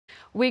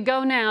We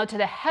go now to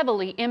the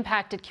heavily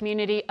impacted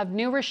community of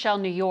New Rochelle,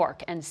 New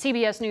York, and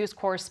CBS News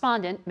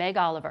correspondent Meg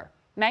Oliver.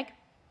 Meg?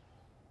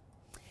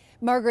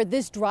 Margaret,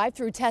 this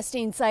drive-through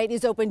testing site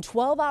is open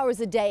 12 hours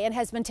a day and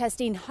has been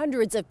testing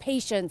hundreds of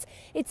patients.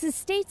 It's the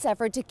state's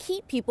effort to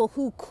keep people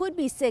who could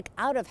be sick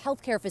out of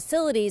healthcare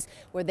facilities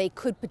where they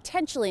could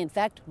potentially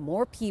infect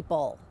more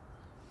people.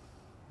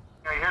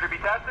 Are you here to be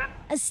tested?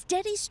 A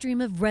steady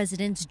stream of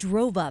residents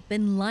drove up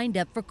and lined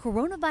up for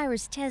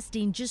coronavirus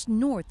testing just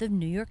north of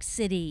New York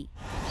City.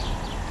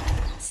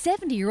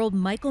 70-year-old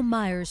Michael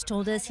Myers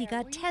told us he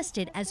got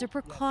tested as a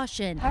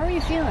precaution. How are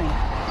you feeling?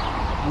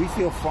 We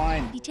feel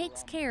fine. He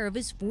takes care of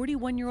his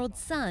 41-year-old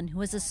son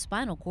who has a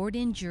spinal cord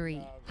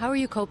injury. How are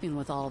you coping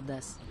with all of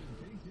this?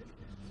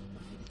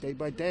 Day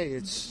by day,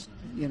 it's,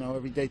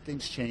 every day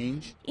things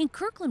change. In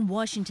Kirkland,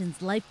 Washington's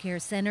Life Care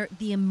Center,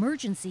 the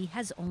emergency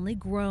has only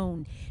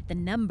grown. The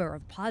number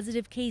of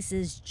positive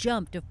cases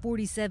jumped to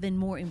 47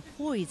 more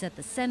employees at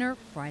the center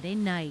Friday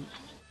night.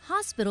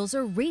 Hospitals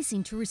are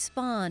racing to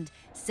respond,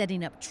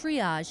 setting up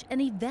triage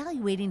and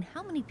evaluating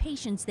how many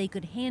patients they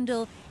could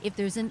handle if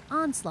there's an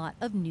onslaught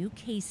of new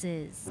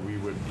cases. We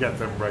would get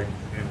them right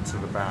into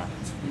the back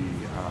to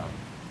be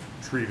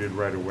treated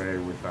right away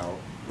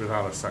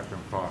without a second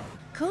thought.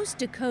 Coast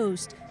to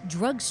coast,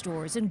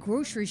 drugstores and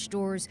grocery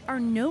stores are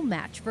no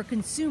match for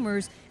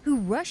consumers who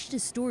rush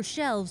to store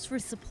shelves for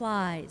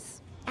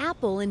supplies.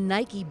 Apple and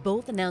Nike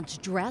both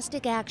announced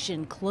drastic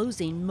action,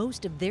 closing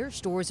most of their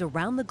stores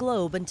around the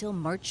globe until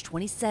March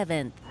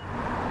 27th.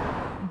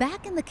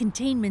 Back in the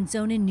containment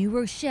zone in New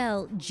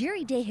Rochelle,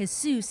 Jerry De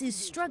Jesus is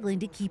struggling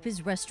to keep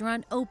his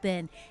restaurant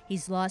open.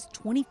 He's lost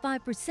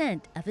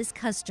 25% of his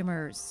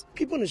customers.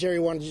 People in this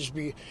area want to just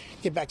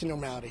get back to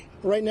normality.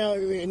 Right now,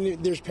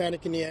 there's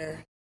panic in the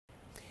air.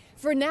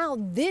 For now,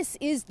 this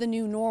is the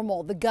new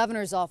normal. The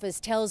governor's office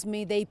tells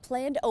me they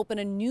plan to open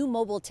a new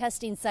mobile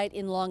testing site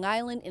in Long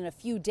Island in a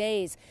few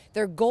days.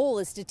 Their goal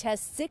is to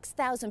test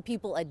 6,000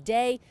 people a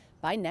day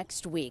by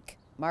next week.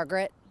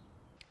 Margaret?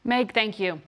 Meg, thank you.